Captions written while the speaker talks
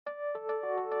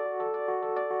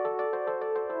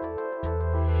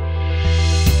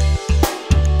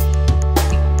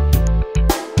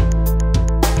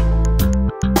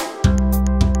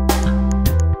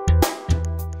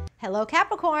Hello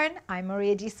Capricorn, I'm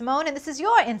Maria DeSimone and this is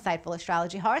your Insightful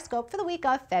Astrology Horoscope for the week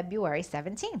of February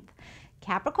 17th.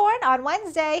 Capricorn, on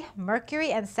Wednesday,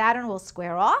 Mercury and Saturn will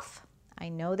square off. I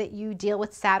know that you deal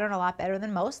with Saturn a lot better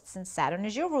than most since Saturn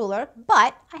is your ruler,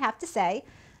 but I have to say,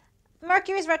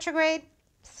 Mercury's retrograde,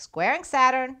 squaring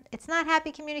Saturn, it's not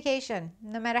happy communication,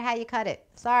 no matter how you cut it.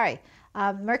 Sorry.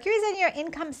 Mercury's in your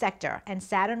income sector and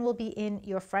Saturn will be in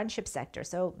your friendship sector.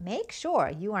 So make sure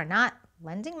you are not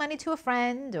lending money to a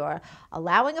friend or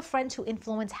allowing a friend to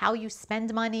influence how you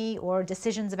spend money or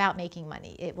decisions about making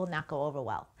money. It will not go over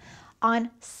well. On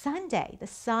Sunday, the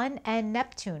Sun and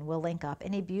Neptune will link up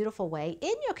in a beautiful way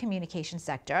in your communication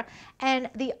sector. And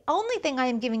the only thing I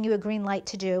am giving you a green light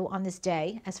to do on this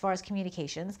day, as far as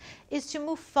communications, is to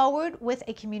move forward with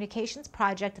a communications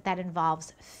project that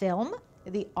involves film,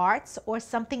 the arts, or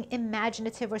something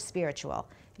imaginative or spiritual.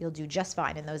 You'll do just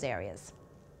fine in those areas.